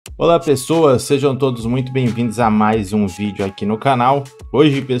Olá pessoas, sejam todos muito bem-vindos a mais um vídeo aqui no canal.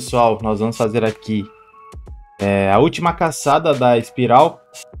 Hoje, pessoal, nós vamos fazer aqui a última caçada da espiral.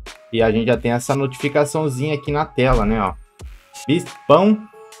 E a gente já tem essa notificaçãozinha aqui na tela, né, ó. Bispão,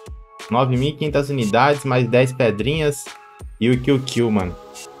 9.500 unidades, mais 10 pedrinhas e o kill, mano.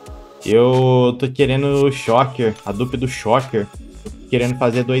 Eu tô querendo o Shocker, a dupla do Shocker. Tô querendo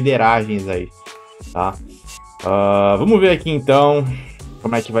fazer doideiragens aí, tá? Vamos ver aqui então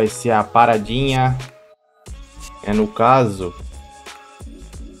como é que vai ser a paradinha. No caso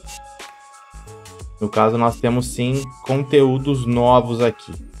nós temos sim conteúdos novos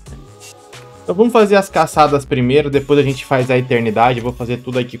aqui. Então vamos fazer as caçadas primeiro, depois a gente faz a eternidade. Eu vou fazer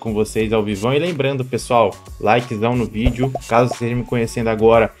tudo aqui com vocês ao vivão. E lembrando, pessoal, likezão no vídeo. Caso você esteja me conhecendo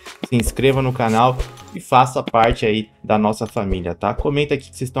agora, se inscreva no canal e faça parte aí da nossa família, tá? Comenta aqui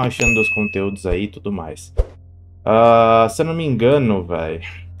o que vocês estão achando dos conteúdos aí e tudo mais. Se eu não me engano, velho,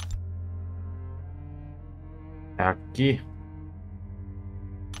 é aqui.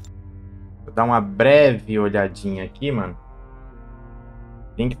 Vou dar uma breve olhadinha aqui, mano.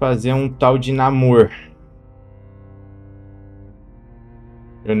 Tem que fazer um tal de namor.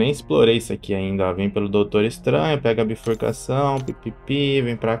 Eu nem explorei isso aqui ainda, ó. Vem pelo Doutor Estranho, pega a bifurcação, pipipi,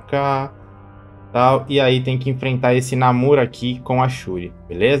 vem pra cá, tal. E aí tem que enfrentar esse namor aqui com a Shuri,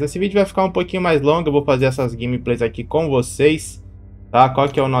 beleza? Esse vídeo vai ficar um pouquinho mais longo, eu vou fazer essas gameplays aqui com vocês, tá? Qual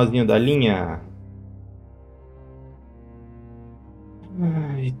que é o nozinho da linha?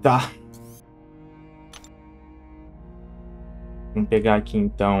 Tá. Vamos pegar aqui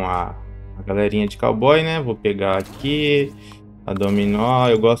então a galerinha de cowboy, né? Vou pegar aqui a dominó.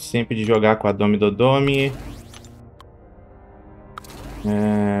 Eu gosto sempre de jogar com a Domi Dodome.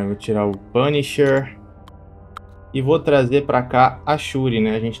 Vou tirar o Punisher. E vou trazer pra cá a Shuri,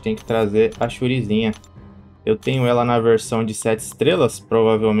 né? A gente tem que trazer a Shurizinha. Eu tenho ela na versão de 7 estrelas,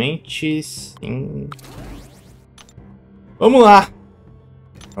 provavelmente. Sim. Vamos lá!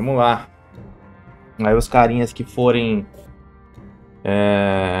 Vamos lá. Aí os carinhas que forem...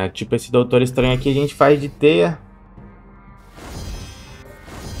 tipo esse Doutor Estranho aqui a gente faz de teia.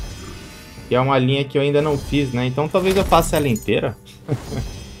 Que é uma linha que eu ainda não fiz, né? Então talvez eu faça ela inteira.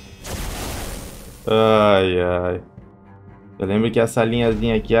 Ai. Eu lembro que essa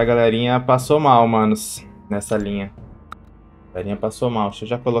linhazinha aqui, a galerinha passou mal, manos. Nessa linha. A galerinha passou mal. Deixa eu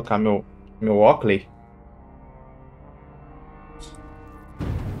já colocar meu Oakley.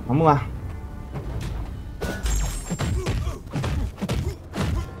 Vamos lá.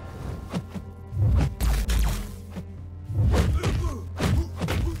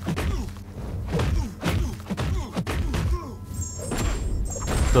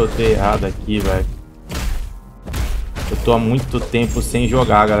 Soltei errado aqui, velho. Eu tô há muito tempo sem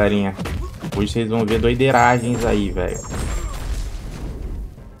jogar, galerinha. Hoje vocês vão ver doideiragens aí, velho.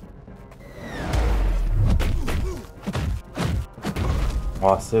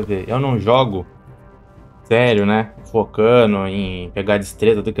 Ó, você vê. Eu não jogo sério, né? Focando em pegar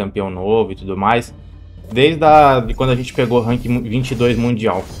destreza do campeão novo e tudo mais. Desde de quando a gente pegou o rank 22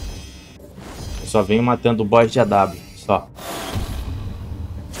 mundial. Eu só venho matando o boss de AW, só.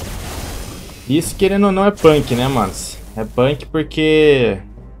 Isso, querendo ou não, é punk, né, mano? É punk porque...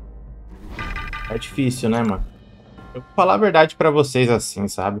 é difícil, né, mano? Eu vou falar a verdade pra vocês assim,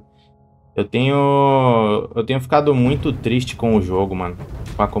 sabe? Eu tenho ficado muito triste com o jogo, mano.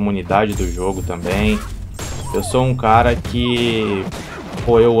 Com a comunidade do jogo também. Eu sou um cara que...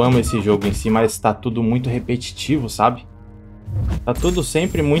 pô, eu amo esse jogo em si, mas tá tudo muito repetitivo, sabe? Tá tudo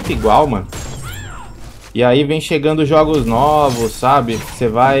sempre muito igual, mano. E aí vem chegando jogos novos, sabe? Você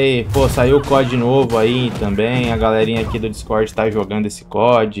vai... pô, saiu o COD novo aí também. A galerinha aqui do Discord tá jogando esse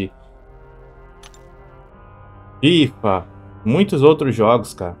COD. FIFA. Muitos outros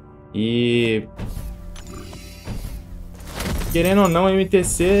jogos, cara. E... querendo ou não,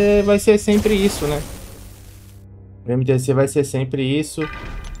 MTC vai ser sempre isso, né? O MTC vai ser sempre isso.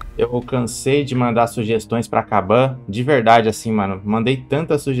 Eu cansei de mandar sugestões pra Kaban. De verdade, assim, mano. Mandei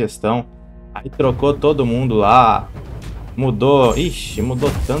tanta sugestão. Aí trocou todo mundo lá. Mudou. Ixi, mudou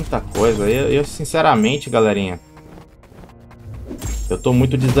tanta coisa. Eu sinceramente, galerinha, eu tô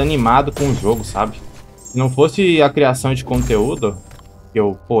muito desanimado com o jogo, sabe? Se não fosse a criação de conteúdo,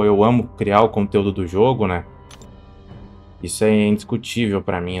 eu amo criar o conteúdo do jogo, né? Isso é indiscutível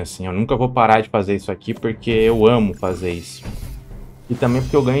pra mim, assim. Eu nunca vou parar de fazer isso aqui porque eu amo fazer isso. E também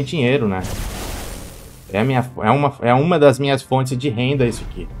porque eu ganho dinheiro, né? É uma das minhas fontes de renda isso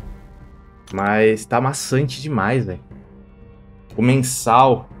aqui. Mas tá maçante demais, velho. O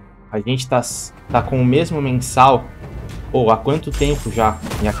mensal, a gente tá com o mesmo mensal. Pô, há quanto tempo já?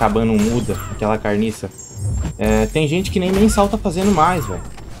 E acabando muda aquela carniça. Tem gente que nem mensal tá fazendo mais, velho.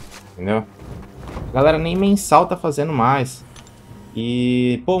 entendeu? A galera nem mensal tá fazendo mais.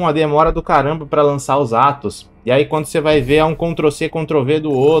 E, pô, uma demora do caramba pra lançar os atos. E aí quando você vai ver é um Ctrl+C, Ctrl+V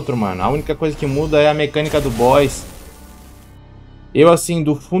do outro, mano. A única coisa que muda é a mecânica do boss. Eu, assim,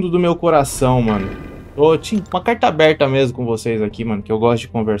 do fundo do meu coração, mano, tô uma carta aberta mesmo com vocês aqui, mano, que eu gosto de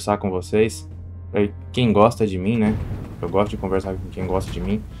conversar com vocês. Quem gosta de mim, né? Eu gosto de conversar com quem gosta de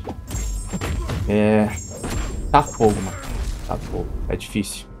mim. Tá fogo, mano. Tá fogo. É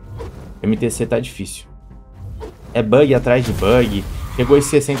difícil. MTC tá difícil. É bug atrás de bug. Chegou esse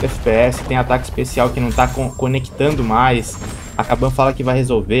 60 FPS. Tem ataque especial que não tá conectando mais. A Caban fala que vai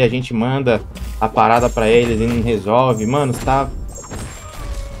resolver. A gente manda a parada pra eles e não resolve. Mano, tá...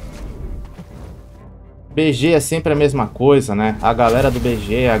 BG é sempre a mesma coisa, né? A galera do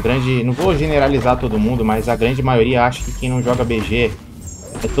BG, a grande... Não vou generalizar todo mundo, mas a grande maioria acha que quem não joga BG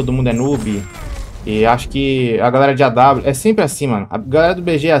todo mundo é noob. E acho que a galera de AW... É sempre assim, mano. A galera do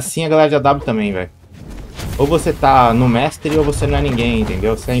BG é assim, a galera de AW também, velho. Ou você tá no mestre ou você não é ninguém,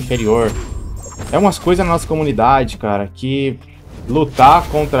 entendeu? Você é inferior. É umas coisas na nossa comunidade, cara, que lutar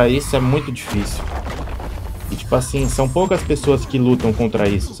contra isso é muito difícil. E tipo assim, são poucas pessoas que lutam contra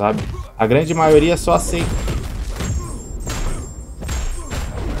isso, sabe? A grande maioria só aceita.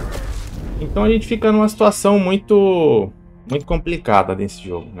 Então a gente fica numa situação muito complicada nesse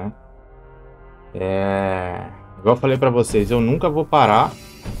jogo, né? Igual eu falei pra vocês, eu nunca vou parar.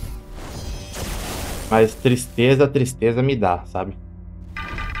 Mas tristeza me dá, sabe?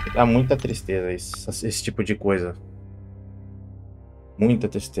 Me dá muita tristeza esse tipo de coisa. Muita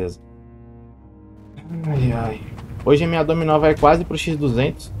tristeza. Ai, ai. Hoje a minha dominó vai quase pro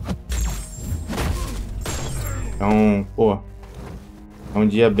X200. Então, pô, é um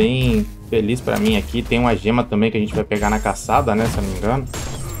dia bem feliz pra mim aqui. Tem uma gema também que a gente vai pegar na caçada, né? Se eu não me engano.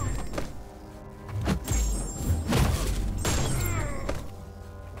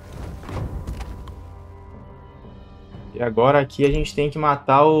 E agora aqui a gente tem que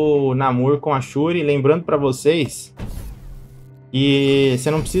matar o Namor com a Shuri. Lembrando pra vocês que você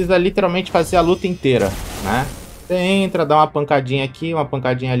não precisa literalmente fazer a luta inteira, né? Você entra, dá uma pancadinha aqui, uma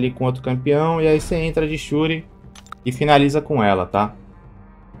pancadinha ali com outro campeão. E aí você entra de Shuri e finaliza com ela, tá?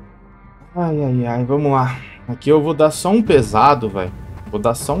 Ai, ai, ai, vamos lá. Aqui eu vou dar só um pesado, velho. Vou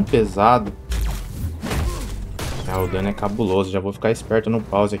dar só um pesado. O dano é cabuloso. Já vou ficar esperto no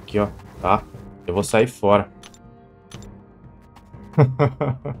pause aqui, ó. Tá? Eu vou sair fora.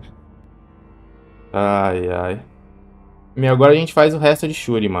 Ai, ai. E agora a gente faz o resto de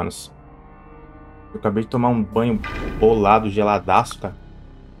Shuri, manos. Eu acabei de tomar um banho bolado, geladaço, cara.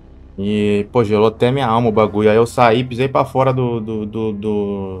 E, pô, gelou até minha alma o bagulho. Aí eu saí, pisei pra fora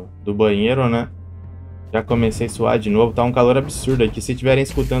do banheiro, né? Já comecei a suar de novo. Tá um calor absurdo aqui. Se estiverem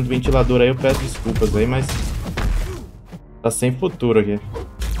escutando o ventilador aí, eu peço desculpas aí, mas... Tá sem futuro aqui.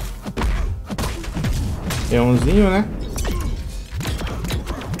 Peãozinho, né?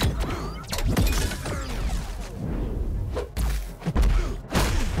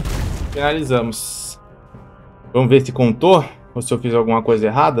 Finalizamos. Vamos ver se contou ou se eu fiz alguma coisa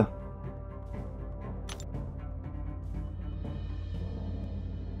errada.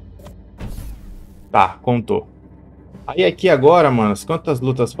 Tá, contou. Aí aqui agora, manos, quantas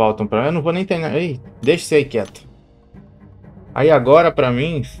lutas faltam pra mim? Eu não vou nem terminar. Ei, deixa isso aí quieto. Aí agora pra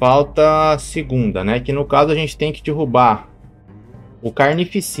mim falta a segunda, né? Que no caso a gente tem que derrubar o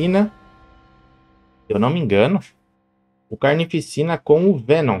Carnificina. Se eu não me engano. O Carnificina com o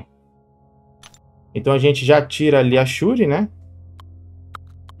Venom. Então a gente já tira ali a Shuri, né?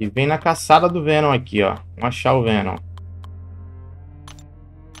 E vem na caçada do Venom aqui, ó. Vamos achar o Venom.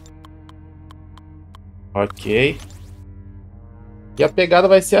 Ok. E a pegada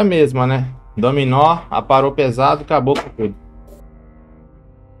vai ser a mesma, né? Dominó, aparou pesado, acabou com tudo.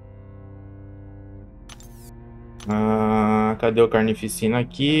 Cadê o Carnificina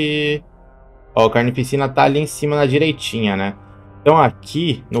aqui? Ó, o Carnificina tá ali em cima na direitinha, né? Então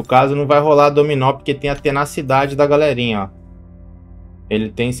aqui, no caso, não vai rolar dominó porque tem a tenacidade da galerinha, ó. Ele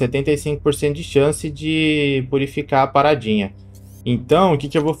tem 75% de chance de purificar a paradinha. Então, o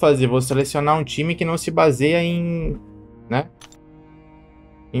que eu vou fazer? Vou selecionar um time que não se baseia em... né?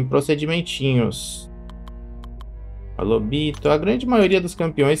 Em procedimentinhos. A Lobito, a grande maioria dos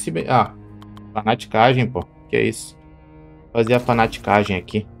campeões se... Ah, fanaticagem, pô. Que é isso? Vou fazer a fanaticagem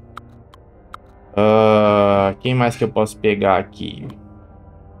aqui. Quem mais que eu posso pegar aqui?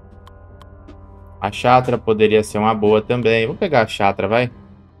 A Chatra poderia ser uma boa também. Vou pegar a Chatra, vai.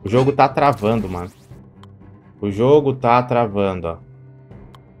 O jogo tá travando, mano. O jogo tá travando, ó.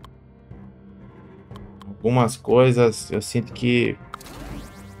 Algumas coisas eu sinto que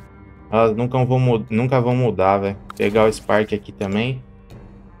elas nunca vão mudar, velho. Pegar o Spark aqui também.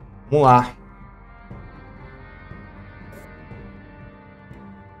 Vamos lá.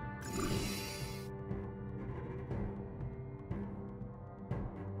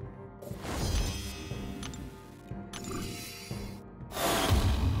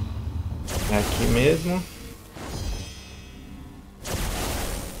 É aqui mesmo.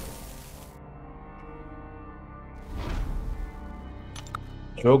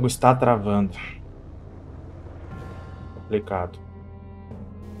 O jogo está travando. Complicado.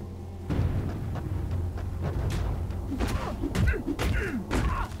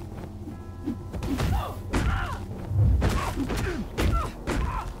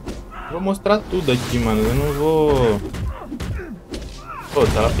 Vou mostrar tudo aqui, mano. Eu não vou... Pô,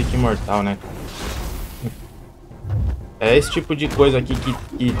 ela fica imortal, né, cara? É esse tipo de coisa aqui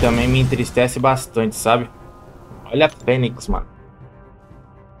que também me entristece bastante, sabe? Olha a Fênix, mano.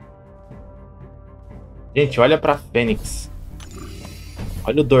 Gente, olha pra Fênix.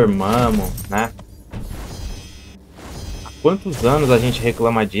 Olha o Dormammu, né? Há quantos anos a gente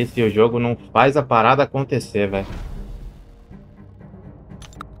reclama disso e o jogo não faz a parada acontecer, velho?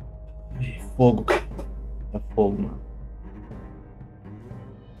 Fogo, cara. É fogo, mano.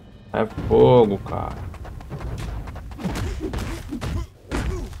 É fogo, cara.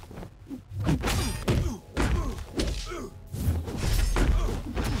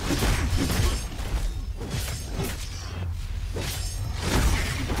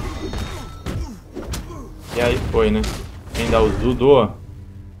 E aí foi, né? Quem dá o Zudo?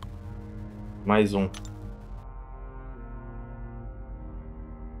 Mais um.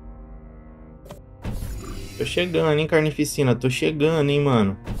 Tô chegando, hein, carnificina? Tô chegando, hein,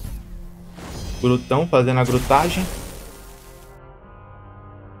 mano. Grutão fazendo a grutagem.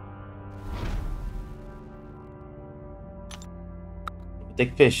 Vou ter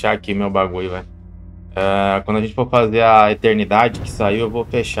que fechar aqui meu bagulho, velho. Quando a gente for fazer a eternidade que saiu, eu vou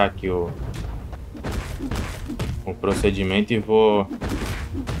fechar aqui o procedimento e vou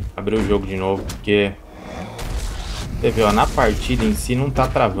abrir o jogo de novo, porque você vê, ó, na partida em si não tá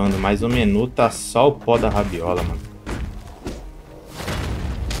travando, mas o menu tá só o pó da rabiola, mano.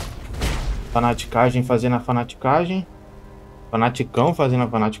 Fanaticagem fazendo a fanaticagem. Fanaticão fazendo a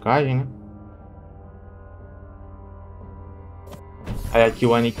fanaticagem, né? Aí aqui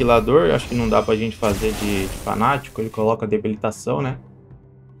o aniquilador, acho que não dá pra gente fazer de fanático, ele coloca debilitação, né?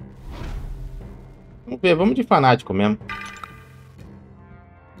 Vamos ver, vamos de fanático mesmo.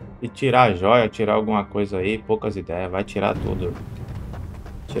 E tirar a joia, tirar alguma coisa aí, poucas ideias, vai tirar tudo.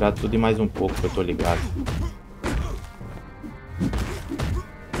 Tirar tudo e mais um pouco, que eu tô ligado.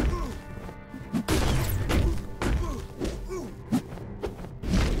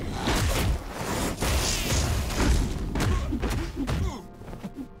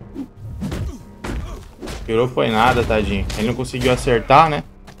 Tirou foi nada, tadinho. Ele não conseguiu acertar, né?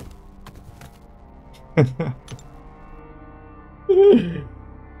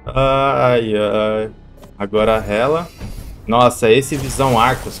 Ai, ai. Agora rela. Nossa, esse Visão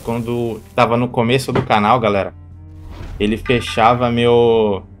Arcos, quando tava no começo do canal, galera, ele fechava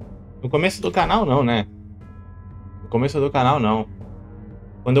meu... No começo do canal não, né? No começo do canal não.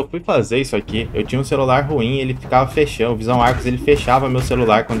 Quando eu fui fazer isso aqui, eu tinha um celular ruim e ele ficava fechando. O Visão Arcos, ele fechava meu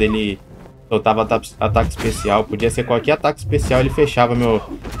celular quando ele soltava ataque especial. Podia ser qualquer ataque especial, ele fechava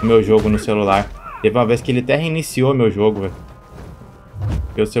meu jogo no celular. Teve uma vez que ele até reiniciou meu jogo, velho.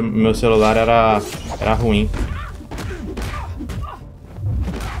 Porque meu celular era ruim.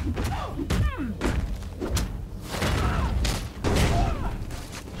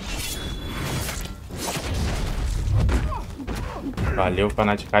 Valeu,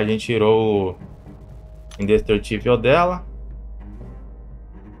 fanaticagem. A gente tirou o indestrutível dela.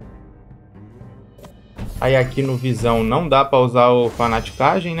 Aí aqui no Visão não dá pra usar o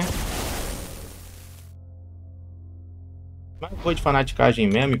fanaticagem, né? Mas vou de fanaticagem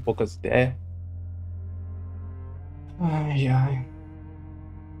mesmo e poucas ideias. Ai, ai.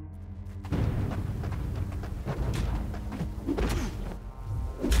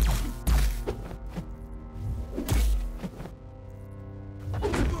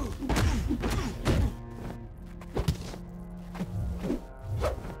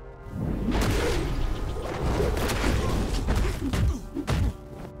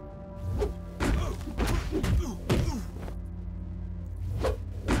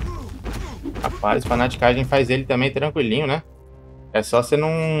 Rapaz, fanaticagem faz ele também tranquilinho, né? É só você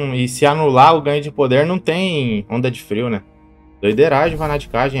não... E se anular o ganho de poder, não tem onda de frio, né? Doideiragem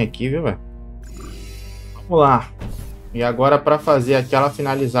fanaticagem aqui, viu, velho? Vamos lá. E agora pra fazer aquela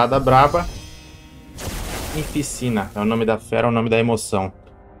finalizada braba. Carnificina. É o nome da fera, é o nome da emoção.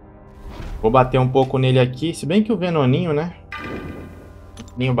 Vou bater um pouco nele aqui. Se bem que o venoninho, né?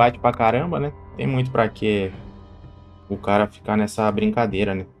 Ninho bate pra caramba, né? Tem muito pra que o cara ficar nessa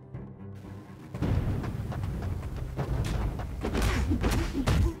brincadeira, né?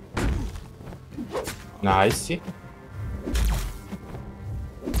 Nice.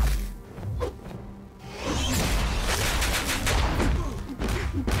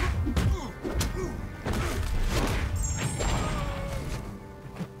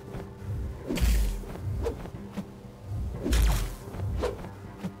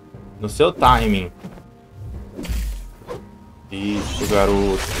 No seu timing. Isso,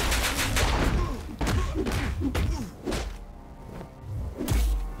 garoto.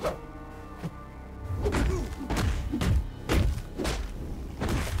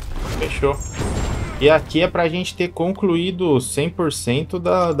 Fechou. E aqui é pra gente ter concluído 100%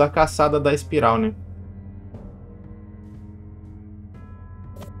 da caçada da espiral, né?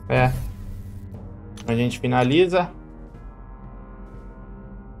 É. A gente finaliza.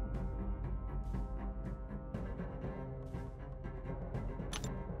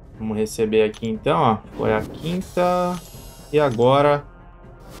 Vamos receber aqui então, ó. Foi a quinta. E agora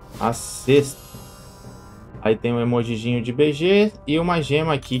a sexta. Aí tem um emojinho de BG e uma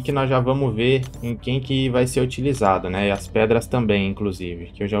gema aqui que nós já vamos ver em quem que vai ser utilizado, né? E as pedras também, inclusive,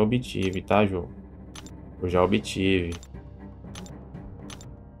 que eu já obtive, tá, jogo? Eu já obtive.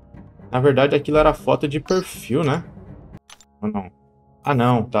 Na verdade, aquilo era foto de perfil, né? Ou não? Ah,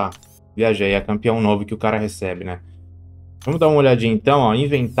 não, tá. Viajei, é campeão novo que o cara recebe, né? Vamos dar uma olhadinha então, ó.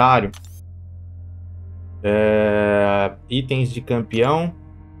 Inventário. Itens de campeão.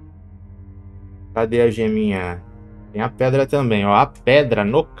 Cadê a geminha? Tem a pedra também, ó. A pedra,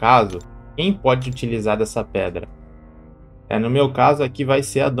 no caso, quem pode utilizar dessa pedra? No meu caso aqui vai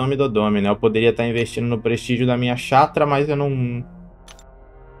ser a Dome do Dome, né? Eu poderia estar investindo no prestígio da minha chatra, mas eu não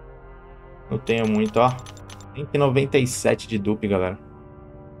tenho muito, ó. Tem 97 de dupe, galera.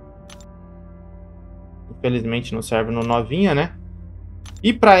 Infelizmente não serve no novinha, né?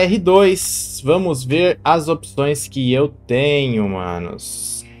 E para R2, vamos ver as opções que eu tenho,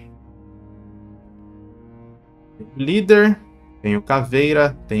 manos. Líder, tenho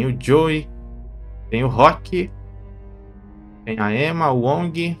Caveira, tenho Joey, tenho Rock, tem a Emma, o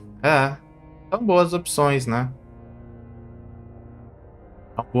Wong. São boas opções, né?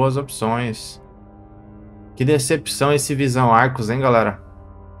 São boas opções. Que decepção esse Visão Arcos, hein, galera?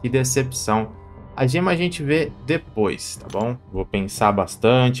 Que decepção. A gema a gente vê depois, tá bom? Vou pensar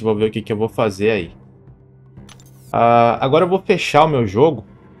bastante, vou ver o que eu vou fazer aí. Agora eu vou fechar o meu jogo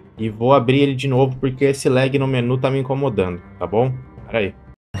e vou abrir ele de novo porque esse lag no menu tá me incomodando, tá bom? Pera aí.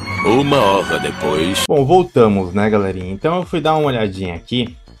 Uma hora depois. Bom, voltamos, né, galerinha? Então eu fui dar uma olhadinha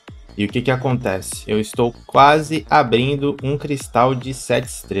aqui e o que acontece? Eu estou quase abrindo um cristal de 7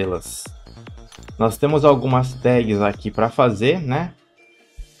 estrelas. Nós temos algumas tags aqui para fazer, né?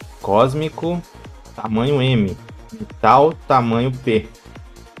 Cósmico, tamanho M. Metal, tamanho P.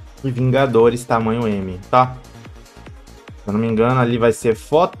 E Vingadores, tamanho M, tá? Se eu não me engano, ali vai ser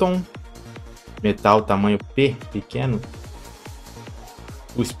Photon. Metal, tamanho P, pequeno.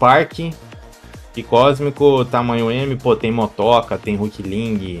 O Spark. E Cósmico, tamanho M. Pô, tem Motoca, tem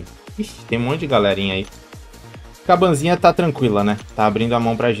Hulkling. Ixi, tem um monte de galerinha aí. Cabanzinha tá tranquila, né? Tá abrindo a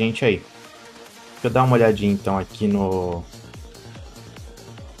mão pra gente aí. Deixa eu dar uma olhadinha então aqui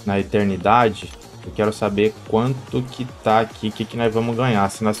na eternidade. Eu quero saber quanto que tá aqui, o que nós vamos ganhar.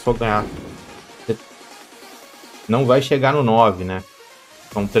 Se nós for ganhar, não vai chegar no 9, né?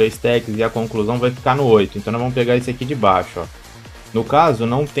 São 3 tags e a conclusão vai ficar no 8. Então nós vamos pegar esse aqui de baixo, ó. No caso,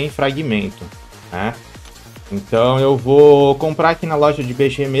 não tem fragmento, né? Então eu vou comprar aqui na loja de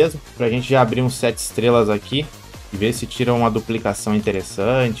BG mesmo, pra gente já abrir uns 7 estrelas aqui. E ver se tira uma duplicação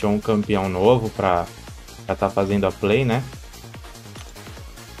interessante ou um campeão novo pra tá fazendo a play, né?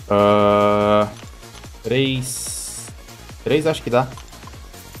 3 acho que dá.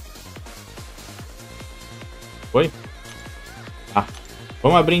 Foi? Tá.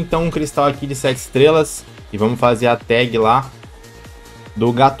 Vamos abrir então um cristal aqui de 7 estrelas e vamos fazer a tag lá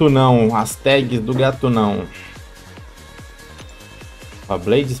do Gatunão, as tags do Gatunão. A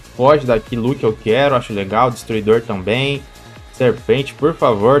Blades pode daqui, look eu quero, acho legal, Destruidor também. Serpente, por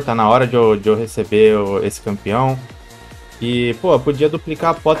favor, tá na hora de eu receber esse campeão. E, pô, podia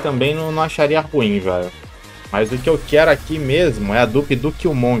duplicar a pó também, não acharia ruim, velho. Mas o que eu quero aqui mesmo é a dupe do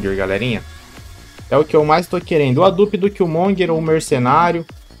Killmonger, galerinha. É o que eu mais tô querendo, ou a dupe do Killmonger ou o Mercenário.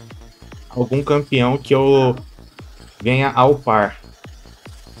 Algum campeão que eu venha ao par.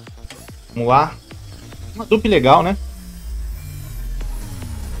 Vamos lá. Uma dupe legal, né?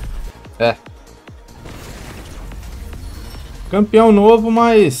 Campeão novo,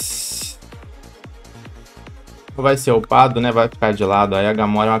 mas vai ser upado, né? Vai ficar de lado. Aí a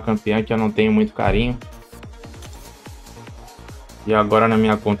Gamora é uma campeã que eu não tenho muito carinho. E agora na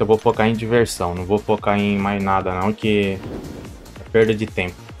minha conta eu vou focar em diversão. Não vou focar em mais nada não, que é perda de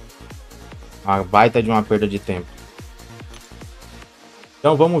tempo. Uma baita de uma perda de tempo.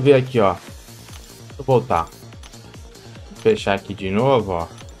 Então vamos ver aqui, ó. Deixa eu voltar. Vou fechar aqui de novo, ó.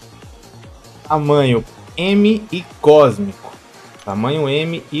 Tamanho M e cósmico. Tamanho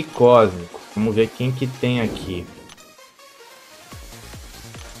M e cósmico. Vamos ver quem que tem aqui.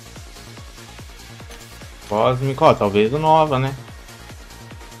 Cósmico, ó, talvez o Nova, né?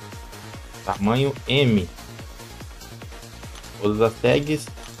 Tamanho M. Todas as tags.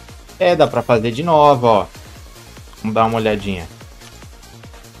 É, dá pra fazer de Nova, ó. Vamos dar uma olhadinha.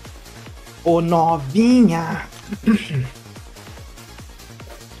 Ô, novinha!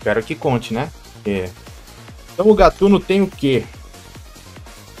 Espero que conte, né? Porque... Então o Gatuno tem o quê?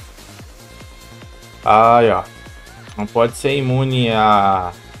 Aí, ó. Não pode ser imune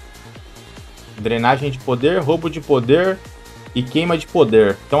a drenagem de poder, roubo de poder e queima de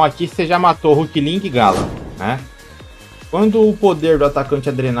poder. Então aqui você já matou Hulk, Link e Gala, né? Quando o poder do atacante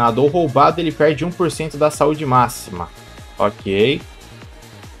é drenado ou roubado, ele perde 1% da saúde máxima. Ok.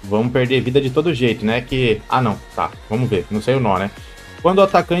 Vamos perder vida de todo jeito, né? Que... Ah, não. Tá. Vamos ver. Não sei o nó, né? Quando o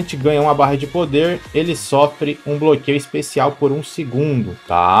atacante ganha uma barra de poder, ele sofre um bloqueio especial por 1 segundo,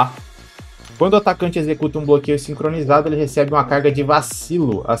 tá? Quando o atacante executa um bloqueio sincronizado, ele recebe uma carga de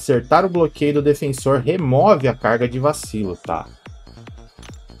vacilo. Acertar o bloqueio do defensor remove a carga de vacilo, tá?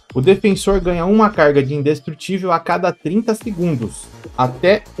 O defensor ganha uma carga de indestrutível a cada 30 segundos,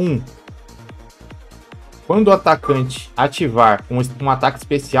 até 1. Quando o atacante ativar um ataque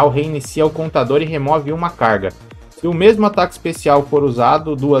especial, reinicia o contador e remove uma carga. Se o mesmo ataque especial for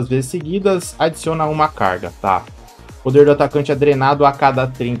usado 2 vezes seguidas, adiciona uma carga, tá? O poder do atacante é drenado a cada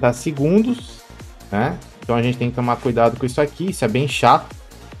 30 segundos, né? Então a gente tem que tomar cuidado com isso aqui, isso é bem chato.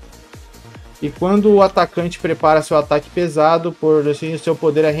 E quando o atacante prepara seu ataque pesado, por assim, seu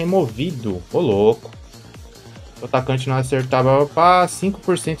poder é removido. Ô, louco. Se o atacante não acertar,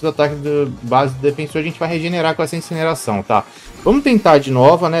 5% do ataque do base do defensor, a gente vai regenerar com essa incineração, tá? Vamos tentar de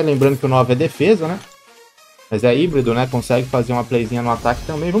Nova, né? Lembrando que o Nova é defesa, né? Mas é híbrido, né? Consegue fazer uma playzinha no ataque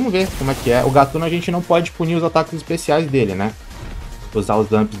também. Vamos ver como é que é. O Gatuno a gente não pode punir os ataques especiais dele, né? Vou usar os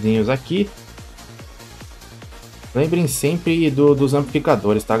dumpzinhos aqui. Lembrem sempre dos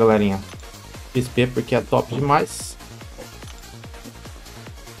amplificadores, tá, galerinha? XP porque é top demais.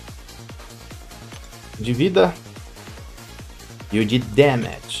 De vida. E o de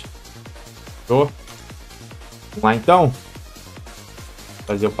damage. Show? Vamos lá então.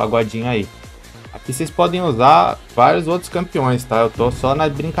 Fazer o pagodinho aí. Aqui vocês podem usar vários outros campeões, tá? Eu tô só na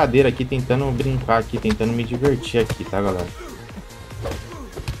brincadeira aqui, tentando brincar aqui, tentando me divertir aqui, tá, galera?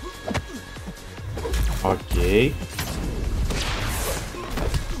 Ok.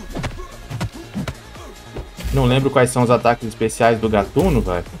 Não lembro quais são os ataques especiais do Gatuno,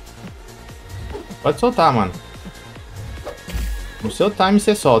 velho. Pode soltar, mano. No seu time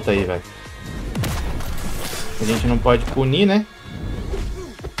você solta aí, velho. A gente não pode punir, né?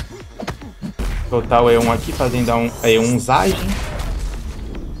 Soltar o E1 aqui, fazendo a E1zagem.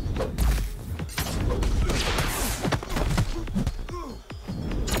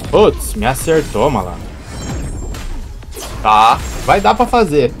 Putz, me acertou, malandro. Tá, vai dar pra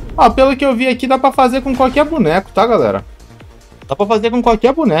fazer. Ó, pelo que eu vi aqui, dá pra fazer com qualquer boneco, tá, galera? Dá pra fazer com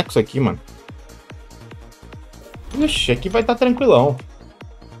qualquer boneco isso aqui, mano. Ixi, aqui vai estar tranquilão.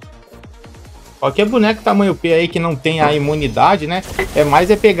 Qualquer boneco tamanho P aí que não tem a imunidade, né? É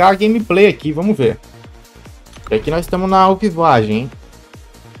mais pegar a gameplay aqui, vamos ver. E aqui nós estamos na alvivagem, hein?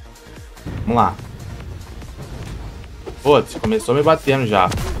 Vamos lá. Putz, começou me batendo já.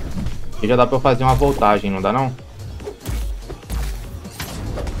 Aqui já dá pra eu fazer uma voltagem, não dá não?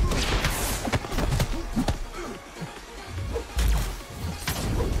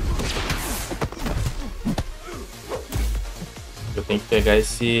 Eu tenho que pegar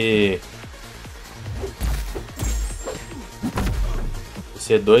esse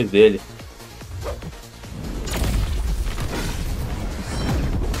C2 dele.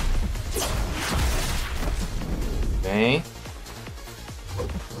 Bem.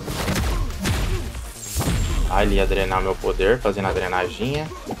 Ah, ele ia drenar meu poder, fazendo a drenaginha.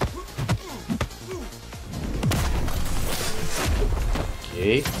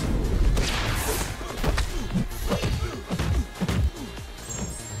 Ok.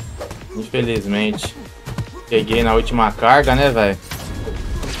 Infelizmente, peguei na última carga, né, velho?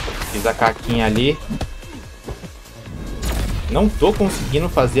 Fiz a caquinha ali. Não tô conseguindo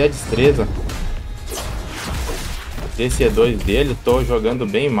fazer a destreza desse E2 dele. Tô jogando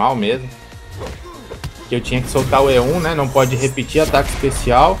bem mal mesmo. Que eu tinha que soltar o E1, né? Não pode repetir ataque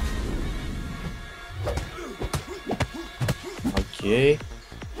especial. Ok.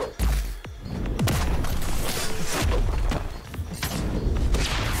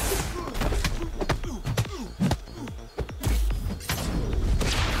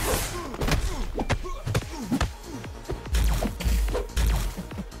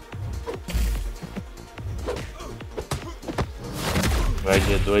 Vai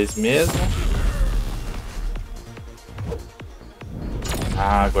G2 mesmo.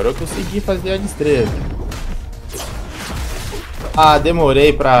 Ah, agora eu consegui fazer a destreza. Ah,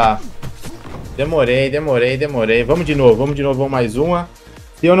 demorei pra... Demorei. Vamos de novo, vamos mais uma.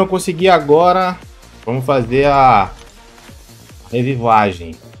 Se eu não conseguir agora, vamos fazer a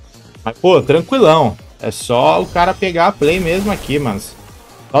revivagem. Mas, pô, tranquilão. É só o cara pegar a play mesmo aqui, mano.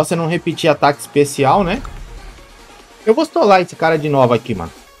 Só você não repetir ataque especial, né? Eu vou solar esse cara de novo aqui,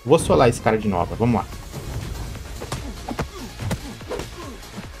 mano. Vou solar esse cara de novo. Vamos lá.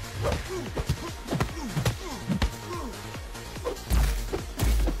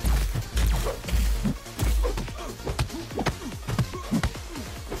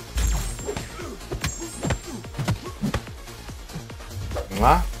 Vamos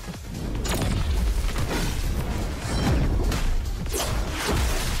lá.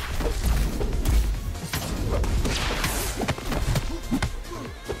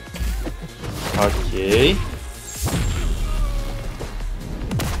 Ok.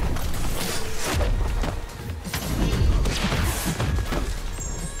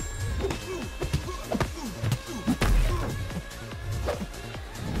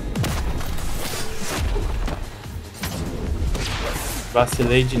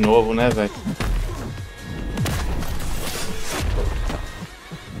 Vacilei de novo, né, velho?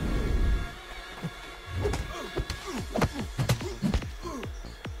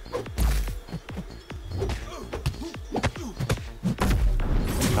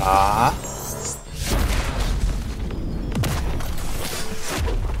 Tá.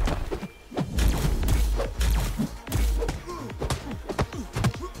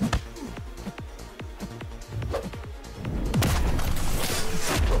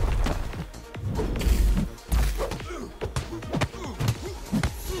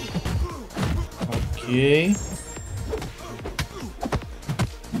 Ok.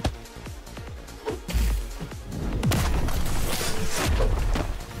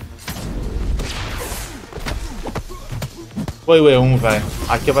 Foi o E1, velho.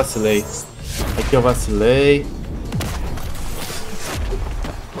 Aqui eu vacilei.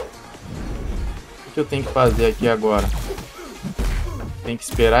 O que eu tenho que fazer aqui agora? Tem que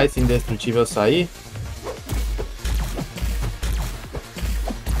esperar esse indestrutível sair?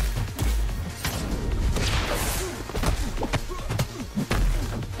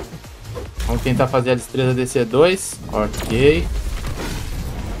 Vamos tentar fazer a destreza DC2. Ok.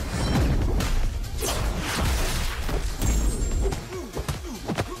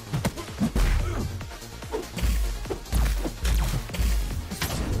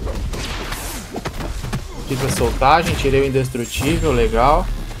 Fiz a soltagem, tirei o indestrutível, legal.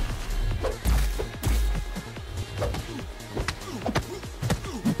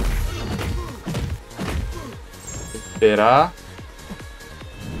 Esperar.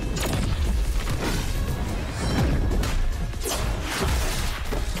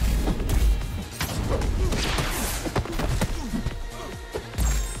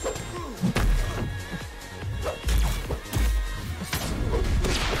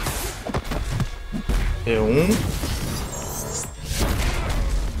 E1.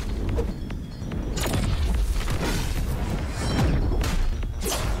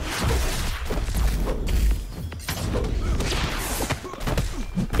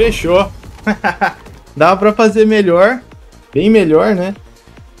 Fechou. Dava pra fazer melhor. Bem melhor, né?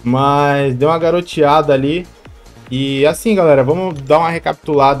 Mas deu uma garoteada ali. E assim, galera, vamos dar uma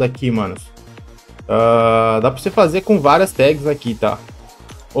recapitulada aqui, mano. Dá pra você fazer com várias tags aqui, tá?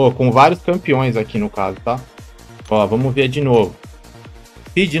 Ou com vários campeões aqui no caso, tá? Ó, vamos ver de novo.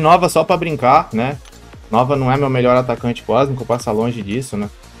 Feed Nova só pra brincar, né? Nova não é meu melhor atacante cósmico, passa longe disso, né?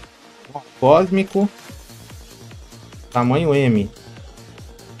 Cósmico. Tamanho M.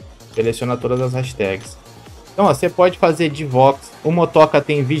 Seleciona todas as hashtags. Então, ó, você pode fazer de Vox. O Motoca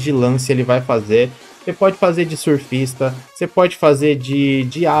tem vigilância, ele vai fazer. Você pode fazer de surfista. Você pode fazer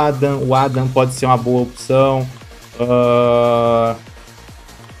de Adam. O Adam pode ser uma boa opção.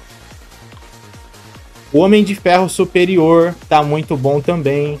 O Homem de Ferro Superior tá muito bom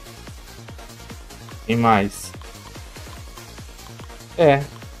também. Tem mais.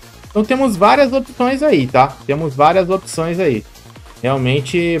 Então temos várias opções aí, tá? Temos várias opções aí.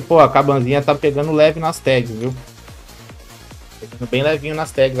 Realmente, pô, a cabanzinha tá pegando leve nas tags, viu? Pegando bem levinho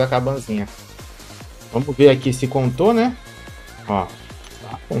nas tags a cabanzinha. Vamos ver aqui se contou, né? Ó,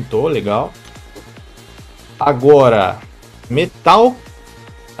 tá, contou, legal. Agora, metal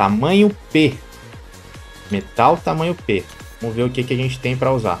tamanho P. Metal tamanho P. Vamos ver o que a gente tem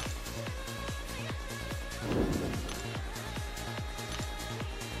para usar.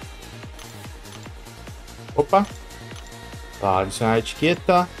 Opa. Tá, adicionar a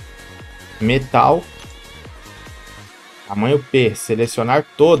etiqueta. Metal. Tamanho P. Selecionar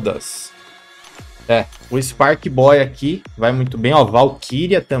todas. O Spark Boy aqui vai muito bem. Ó,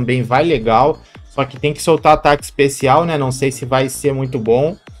 Valkyria também vai legal. Só que tem que soltar ataque especial, né? Não sei se vai ser muito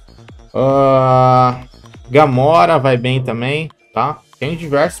bom. Gamora vai bem também, tá? Tem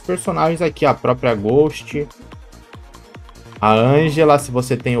diversos personagens aqui. A própria Ghost. A Angela, se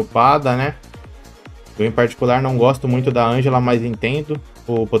você tem upada, né? Eu, em particular, não gosto muito da Angela, mas entendo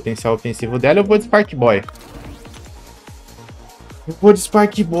o potencial ofensivo dela. Eu vou de Spark Boy.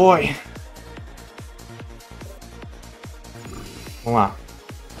 Vamos lá.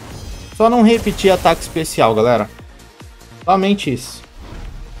 Só não repetir ataque especial, galera. Somente isso.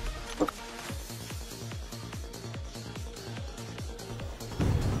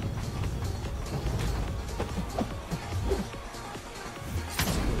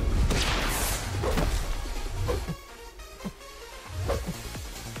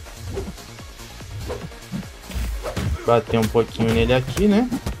 Bater um pouquinho nele aqui, né?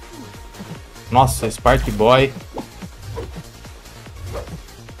 Nossa, Spark Boy.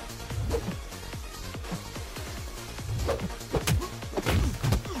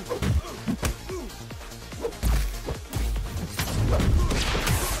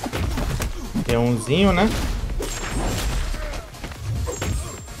 Tem umzinho, né?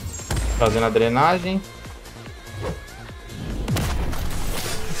 Fazendo a drenagem.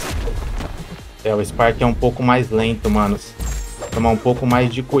 O Spark é um pouco mais lento, manos. Tomar um pouco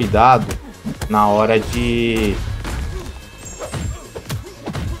mais de cuidado na hora de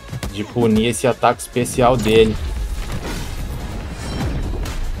punir esse ataque especial dele.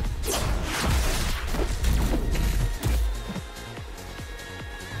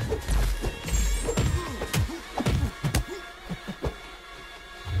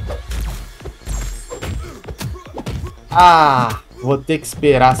 Vou ter que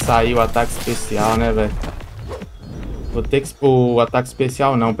esperar sair o ataque especial, né, velho? Vou ter que... O ataque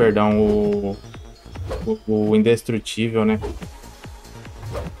especial não, perdão. O indestrutível, né?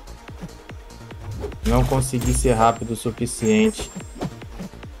 Não consegui ser rápido o suficiente.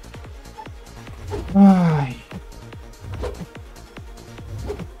 Ai...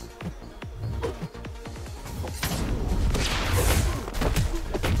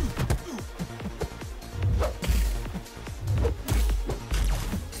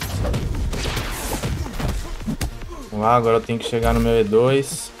 Agora eu tenho que chegar no meu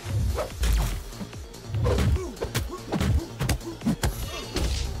E2.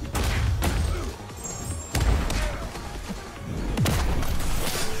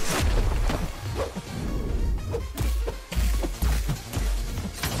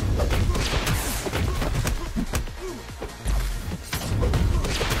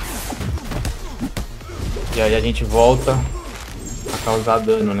 E aí a gente volta a causar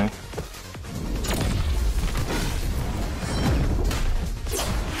dano, né?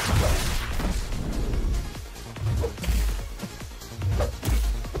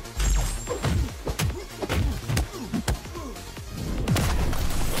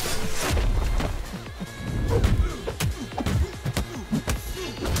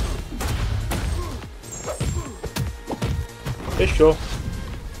 Fechou.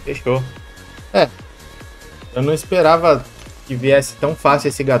 Fechou. Eu não esperava que viesse tão fácil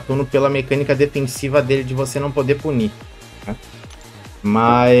esse Gatuno pela mecânica defensiva dele de você não poder punir, né?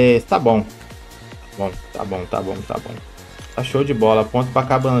 Mas tá bom. Tá bom. Tá show de bola. Ponto pra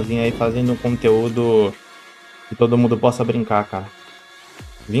cabanzinha aí fazendo um conteúdo que todo mundo possa brincar, cara.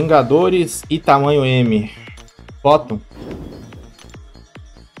 Vingadores e tamanho M. Photon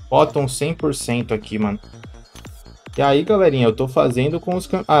 100% aqui, mano. E aí, galerinha, eu tô fazendo com os...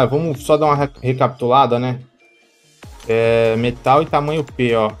 vamos só dar uma recapitulada, né? Metal e tamanho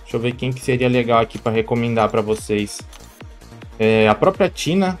P, ó. Deixa eu ver quem que seria legal aqui pra recomendar pra vocês. A própria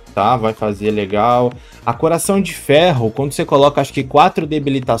Tina, tá? Vai fazer legal. A Coração de Ferro, quando você coloca, acho que 4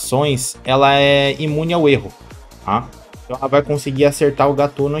 debilitações, ela é imune ao erro, tá? Então ela vai conseguir acertar o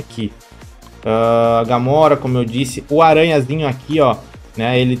Gatuno aqui. A Gamora, como eu disse. O Aranhazinho aqui, ó.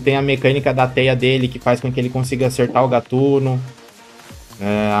 Né, ele tem a mecânica da teia dele que faz com que ele consiga acertar o Gatuno.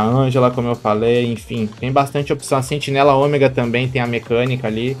 A Ângela, como eu falei, enfim, tem bastante opção. A Sentinela Ômega também tem a mecânica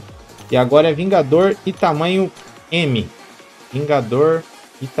ali. E agora é Vingador e tamanho M. Vingador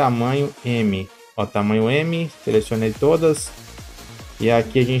e tamanho M. Ó, tamanho M, selecionei todas. E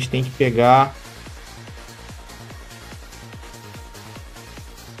aqui a gente tem que pegar...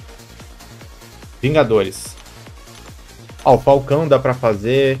 Vingadores. Ó, o Falcão dá pra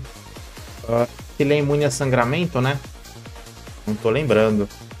fazer. Ele é imune a sangramento, né? Não tô lembrando.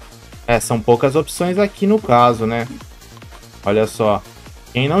 São poucas opções aqui no caso, né? Olha só.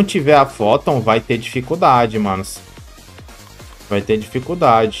 Quem não tiver a Photon vai ter dificuldade, manos. Vai ter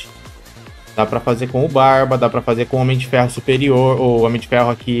dificuldade. Dá pra fazer com o Barba, dá pra fazer com o Homem de Ferro Superior, ou Homem de Ferro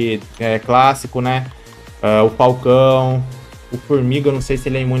aqui clássico, né? O Falcão. O Formiga, eu não sei se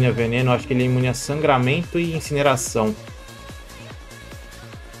ele é imune a veneno, acho que ele é imune a sangramento e incineração.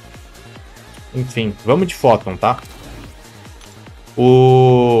 Enfim, vamos de Photon, tá?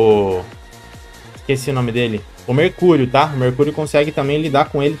 Esqueci o nome dele. O Mercúrio, tá? O Mercúrio consegue também lidar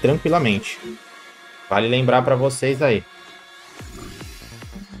com ele tranquilamente. Vale lembrar pra vocês aí.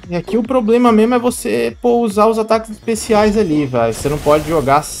 E aqui o problema mesmo é você usar os ataques especiais ali, velho. Você não pode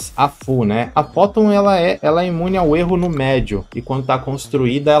jogar a full, né? A Photon, ela é imune ao erro no médio. E quando tá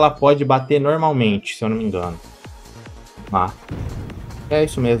construída, ela pode bater normalmente, se eu não me engano. É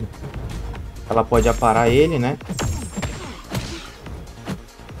isso mesmo. Ela pode aparar ele, né?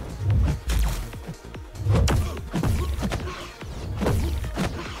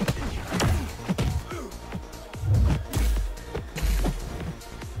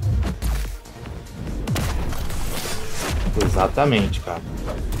 Exatamente, cara.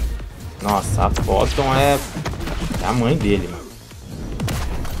 Nossa, a Photon é a mãe dele, mano.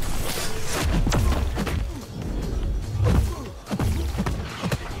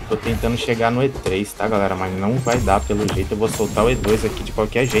 Tô tentando chegar no E3, tá, galera? Mas não vai dar pelo jeito. Eu vou soltar o E2 aqui de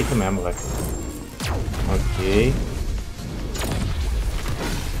qualquer jeito mesmo, velho. Ok.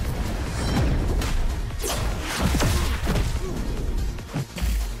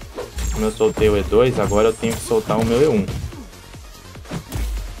 Como eu soltei o E2, agora eu tenho que soltar o meu E1.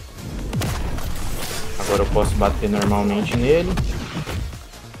 Agora eu posso bater normalmente nele.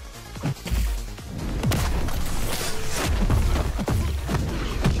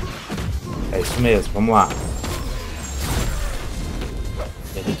 É isso mesmo, vamos lá.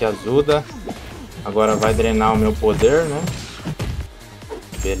 Henrique ajuda. Agora vai drenar o meu poder, né?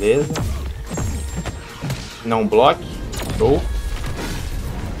 Beleza. Não bloque. Show.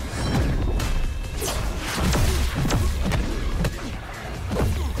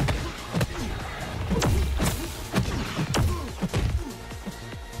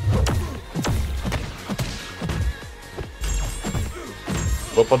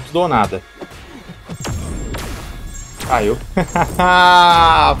 Vou pra tudo ou nada. Caiu.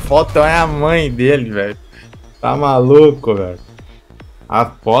 A Photon é a mãe dele, velho. Tá maluco, velho. A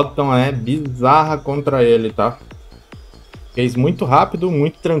Photon é bizarra contra ele, tá? Fez muito rápido,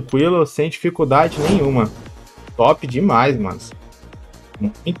 muito tranquilo, sem dificuldade nenhuma. Top demais, mano.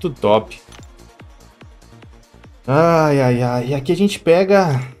 Muito top. Ai, ai, ai. E aqui a gente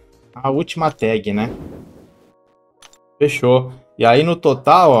pega a última tag, né? Fechou. E aí no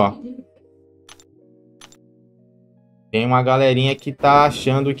total, ó, tem uma galerinha que tá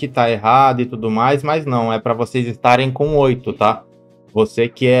achando que tá errado e tudo mais, mas não, é para vocês estarem com 8, tá? Você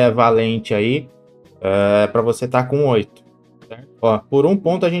que é valente aí, é para você estar com 8. Certo? Ó, por um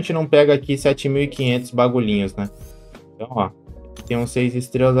ponto a gente não pega aqui 7.500 bagulhinhos, né? Então, ó, tem uns 6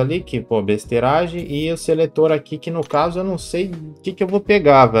 estrelas ali, que, pô, besteiragem, e o seletor aqui, que no caso eu não sei o que eu vou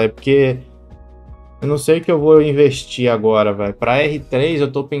pegar, velho, porque... eu não sei o que eu vou investir agora, velho. Pra R3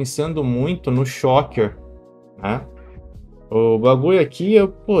 eu tô pensando muito no Shocker, né? O bagulho aqui,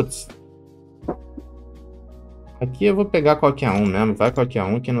 putz... aqui eu vou pegar qualquer um mesmo. Vai qualquer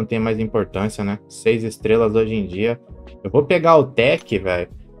um que não tem mais importância, né? 6 estrelas hoje em dia. Eu vou pegar o Tech, velho.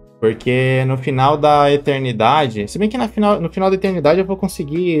 Porque no final da eternidade... se bem que no final da eternidade eu vou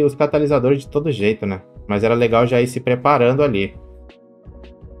conseguir os catalisadores de todo jeito, né? Mas era legal já ir se preparando ali.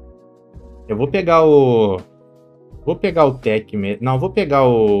 Eu vou pegar o... vou pegar o Tech mesmo. Não, vou pegar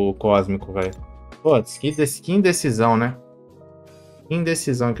o Cósmico, velho. Putz, que indecisão, né? Que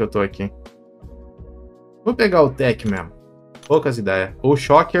indecisão que eu tô aqui. Vou pegar o Tech mesmo. Poucas ideias. O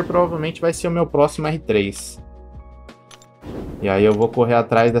Shocker provavelmente vai ser o meu próximo R3. E aí eu vou correr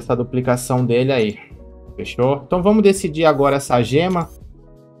atrás dessa duplicação dele aí. Fechou? Então vamos decidir agora essa gema.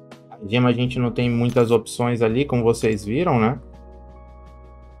 A gema a gente não tem muitas opções ali, como vocês viram, né?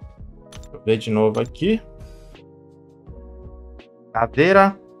 Ver de novo aqui.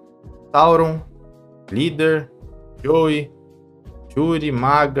 Caveira, Sauron, Líder, Joey, Shuri,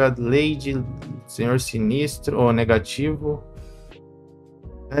 Maga, Lady, Senhor Sinistro, ou negativo.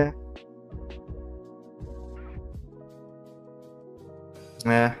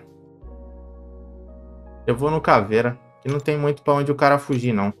 Eu vou no Caveira, que não tem muito pra onde o cara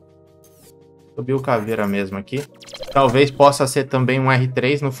fugir, não. Subi o Caveira mesmo aqui. Talvez possa ser também um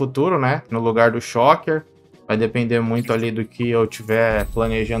R3 no futuro, né? No lugar do Shocker. Vai depender muito ali do que eu tiver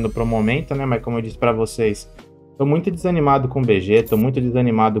planejando pro momento, né? Mas como eu disse pra vocês, tô muito desanimado com BG, tô muito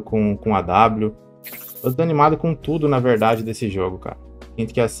desanimado com AW. Tô desanimado com tudo, na verdade, desse jogo, cara.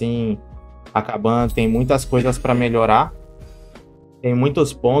 Sinto que assim, a Kabam tem muitas coisas pra melhorar. Tem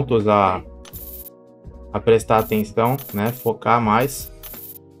muitos pontos a prestar atenção, né? Focar mais.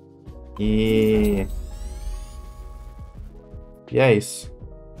 E é isso.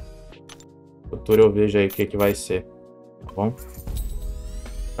 No futuro eu vejo aí o que vai ser, tá bom?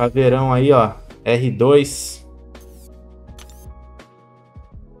 Caveirão aí, ó. R2.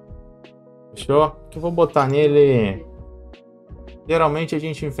 Fechou? O que eu vou botar nele? Geralmente a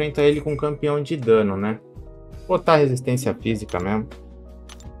gente enfrenta ele com campeão de dano, né? Vou botar resistência física mesmo.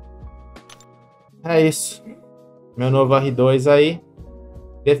 É isso. Meu novo R2 aí.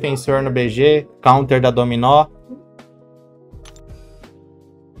 Defensor no BG. Counter da Dominó.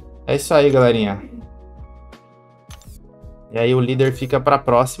 É isso aí, galerinha. E aí o líder fica pra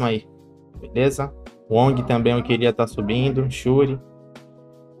próxima aí. Beleza? Wong também eu queria estar subindo. Shuri.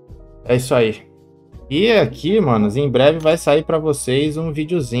 É isso aí. E aqui, manos, em breve vai sair pra vocês um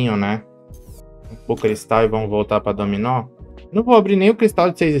videozinho, né? O cristal e vamos voltar pra Dominó. Não vou abrir nem o cristal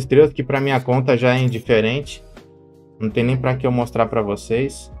de 6 estrelas, que pra minha conta já é indiferente. Não tem nem pra que eu mostrar pra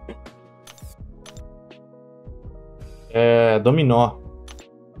vocês. Dominó.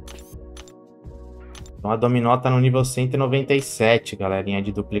 Então a Dominó tá no nível 197, galerinha,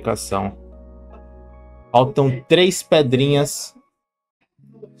 de duplicação. Faltam 3 pedrinhas.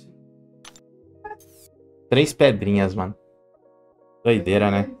 3 pedrinhas, mano. Doideira,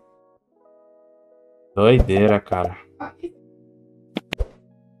 né? Doideira, cara.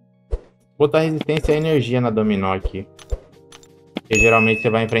 Vou botar resistência à energia na Dominó aqui. Porque geralmente você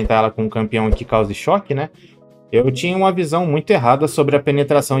vai enfrentar ela com um campeão que cause choque, né? Eu tinha uma visão muito errada sobre a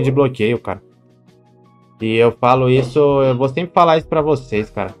penetração de bloqueio, cara. E eu falo isso, eu vou sempre falar isso pra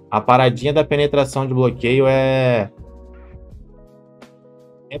vocês, cara. A paradinha da penetração de bloqueio é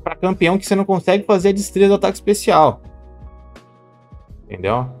pra campeão que você não consegue fazer destreza do ataque especial.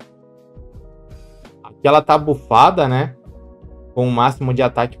 Entendeu? Aqui ela tá bufada, né? Com o máximo de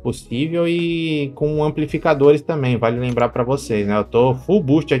ataque possível e com amplificadores também, vale lembrar pra vocês, né? Eu tô full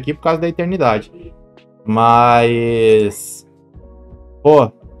boost aqui por causa da eternidade. Mas...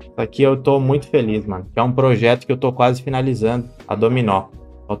 pô, isso aqui eu tô muito feliz, mano. Que é um projeto que eu tô quase finalizando, a Dominó.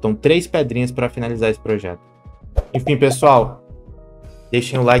 Faltam 3 pedrinhas pra finalizar esse projeto. Enfim, pessoal,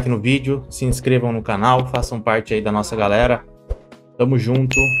 deixem o like no vídeo, se inscrevam no canal, façam parte aí da nossa galera. Tamo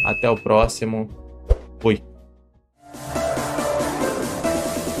junto, até o próximo. Fui.